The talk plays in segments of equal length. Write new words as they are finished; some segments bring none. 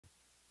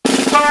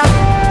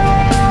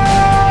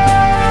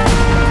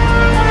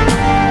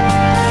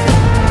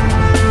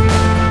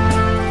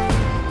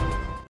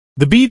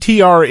The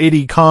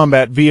BTR-80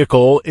 combat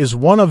vehicle is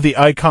one of the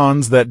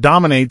icons that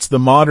dominates the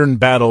modern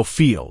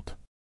battlefield.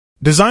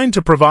 Designed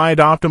to provide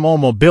optimal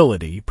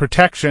mobility,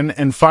 protection,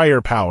 and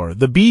firepower,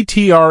 the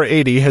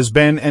BTR-80 has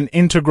been an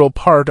integral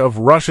part of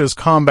Russia's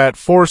combat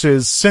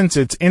forces since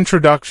its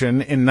introduction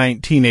in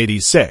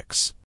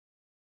 1986.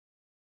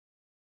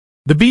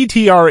 The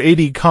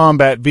BTR-80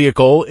 combat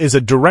vehicle is a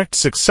direct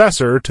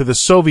successor to the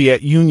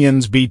Soviet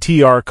Union's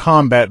BTR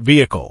combat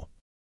vehicle.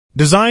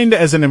 Designed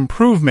as an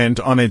improvement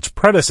on its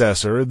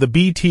predecessor, the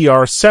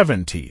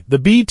BTR-70, the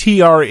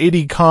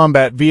BTR-80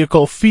 combat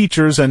vehicle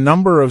features a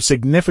number of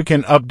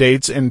significant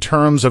updates in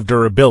terms of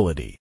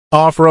durability,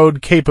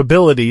 off-road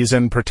capabilities,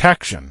 and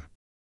protection.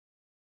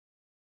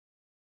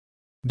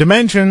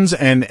 Dimensions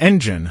and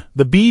engine.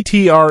 The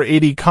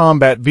BTR-80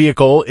 combat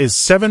vehicle is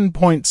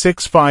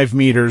 7.65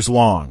 meters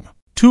long,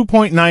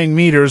 2.9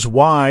 meters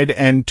wide,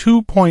 and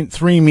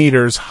 2.3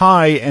 meters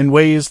high, and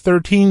weighs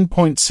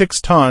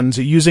 13.6 tons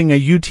using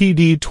a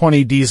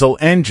UTD-20 diesel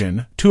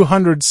engine,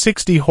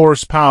 260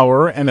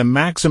 horsepower, and a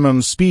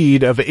maximum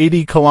speed of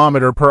 80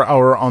 km per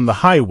hour on the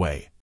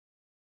highway.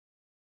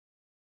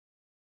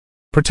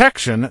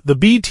 Protection. The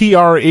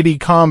BTR-80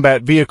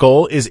 combat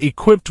vehicle is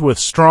equipped with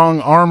strong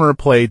armor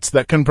plates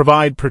that can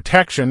provide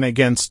protection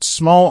against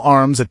small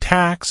arms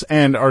attacks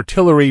and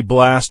artillery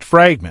blast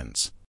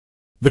fragments.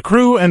 The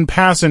crew and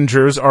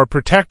passengers are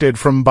protected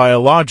from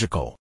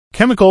biological,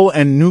 chemical,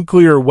 and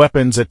nuclear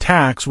weapons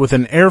attacks with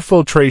an air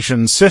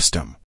filtration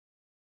system.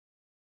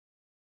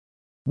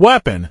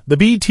 Weapon. The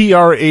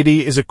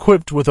BTR-80 is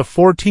equipped with a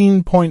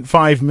 14.5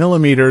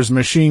 mm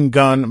machine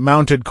gun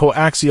mounted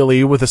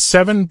coaxially with a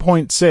 7.6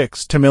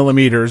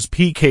 mm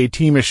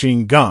PKT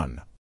machine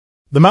gun.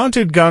 The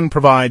mounted gun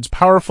provides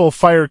powerful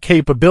fire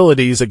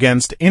capabilities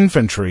against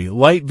infantry,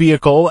 light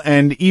vehicle,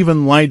 and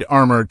even light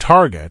armor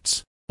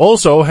targets.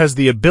 Also has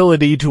the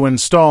ability to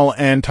install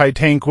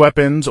anti-tank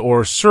weapons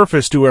or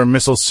surface-to-air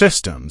missile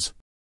systems.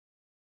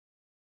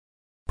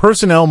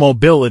 Personnel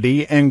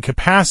mobility and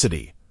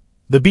capacity.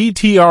 The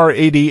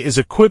BTR-80 is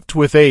equipped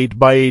with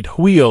 8x8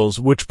 wheels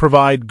which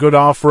provide good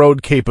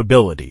off-road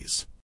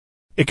capabilities.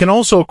 It can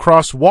also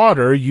cross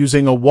water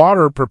using a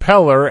water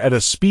propeller at a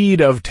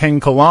speed of 10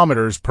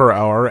 km per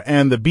hour,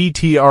 and the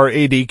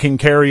BTR-80 can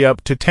carry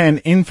up to 10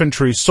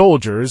 infantry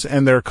soldiers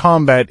and their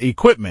combat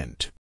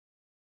equipment.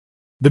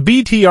 The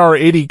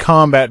BTR-80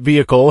 combat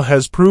vehicle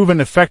has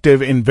proven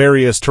effective in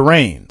various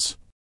terrains.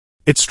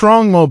 Its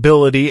strong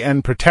mobility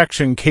and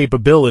protection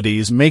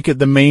capabilities make it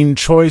the main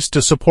choice to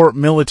support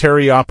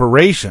military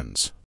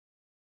operations.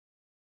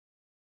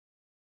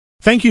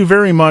 Thank you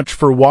very much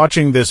for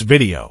watching this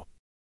video.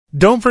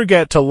 Don't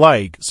forget to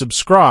like,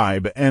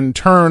 subscribe, and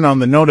turn on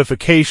the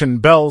notification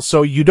bell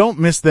so you don't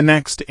miss the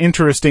next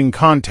interesting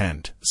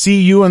content.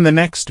 See you in the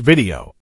next video.